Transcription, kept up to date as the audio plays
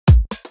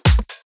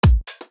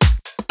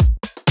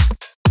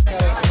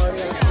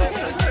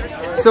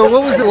So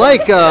what was it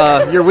like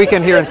your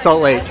weekend here in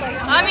Salt Lake?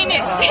 I mean,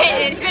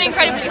 it's been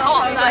incredibly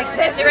hot.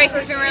 Like, the race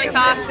has been really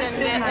fast,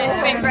 and it's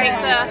been great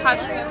to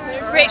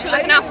have Rachel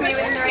looking after me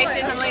within the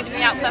races and leading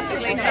me out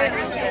perfectly. So it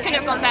couldn't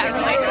have gone better,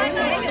 really.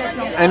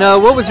 And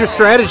what was your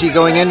strategy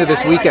going into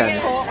this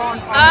weekend?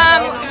 I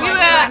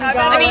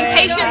mean,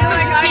 patience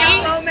was the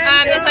key.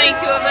 There's only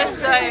two of us,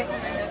 so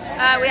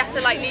we have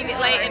to leave it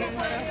late and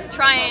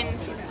try and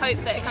hope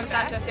that it comes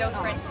down to a field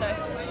sprint.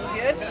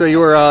 So you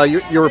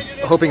were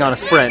hoping on a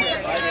sprint.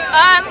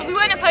 We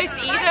weren't opposed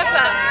to either,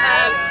 but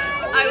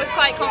I was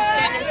quite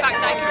confident in the fact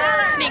that I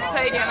could sneak a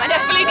podium. I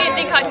definitely didn't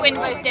think I'd win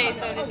both days,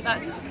 so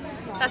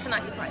that's a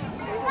nice surprise.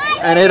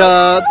 And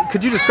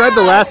could you describe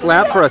the last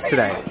lap for us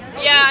today?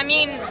 Yeah, I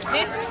mean,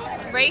 this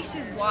race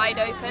is wide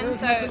open,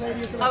 so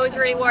I was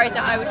really worried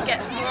that I would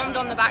get swarmed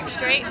on the back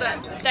straight,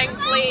 but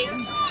thankfully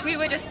we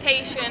were just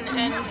patient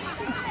and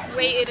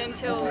waited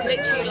until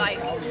literally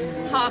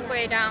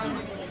halfway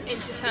down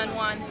into turn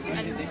 1,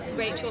 and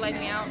Rachel led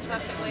me out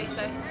perfectly,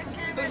 so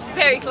it was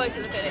very close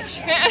to the finish.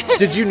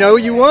 Did you know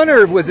you won,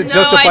 or was it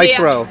just a bike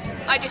throw?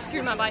 I just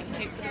threw my bike and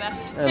hoped for the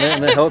best.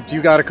 And then hoped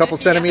you got a couple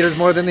centimeters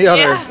more than the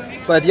other.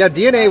 Yeah. But yeah,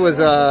 DNA was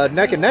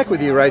neck and neck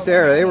with you right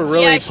there. They were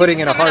really putting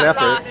in a hard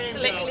effort. Fast.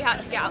 Literally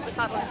had to get out the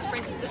saddle and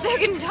sprint for the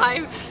second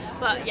time,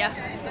 but yeah.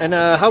 And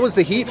how was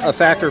the heat a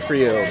factor for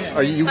you?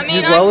 Are you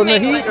I'm well in the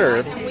heat, or?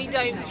 And we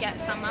don't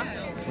get summer,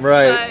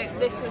 right? So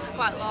this was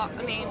quite a lot.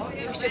 I mean,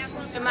 it was just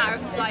a matter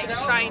of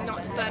trying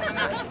not to burn my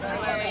matches too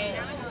early.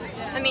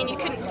 I mean, you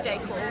couldn't stay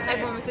cool.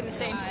 Everyone was in the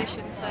same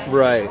position, so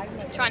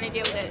trying to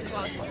deal with it as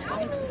well as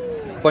possible.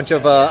 Bunch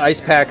of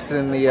ice packs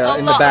in the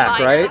back,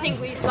 right? I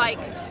think we've had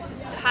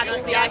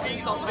all the ice in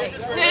Salt Lake.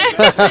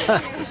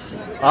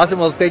 Awesome.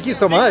 Well, thank you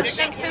so much.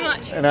 Thanks so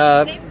much. And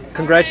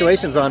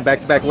congratulations on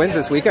back-to-back wins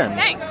this weekend.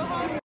 Thanks.